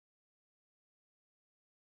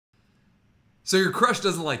So your crush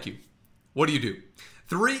doesn't like you. What do you do?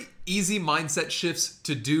 3 easy mindset shifts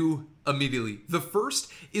to do immediately. The first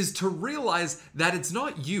is to realize that it's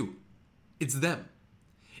not you, it's them.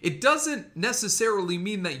 It doesn't necessarily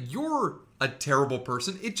mean that you're a terrible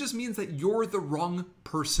person. It just means that you're the wrong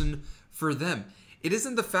person for them. It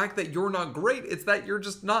isn't the fact that you're not great, it's that you're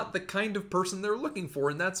just not the kind of person they're looking for,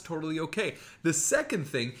 and that's totally okay. The second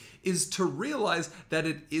thing is to realize that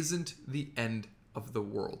it isn't the end of the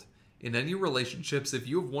world. In any relationships, if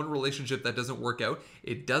you have one relationship that doesn't work out,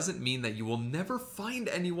 it doesn't mean that you will never find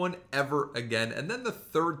anyone ever again. And then the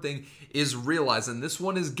third thing is realize, and this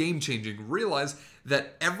one is game changing, realize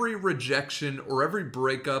that every rejection or every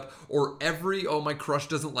breakup or every, oh, my crush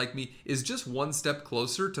doesn't like me, is just one step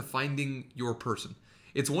closer to finding your person.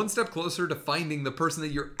 It's one step closer to finding the person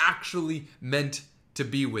that you're actually meant to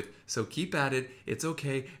be with. So keep at it. It's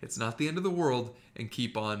okay. It's not the end of the world, and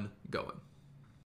keep on going.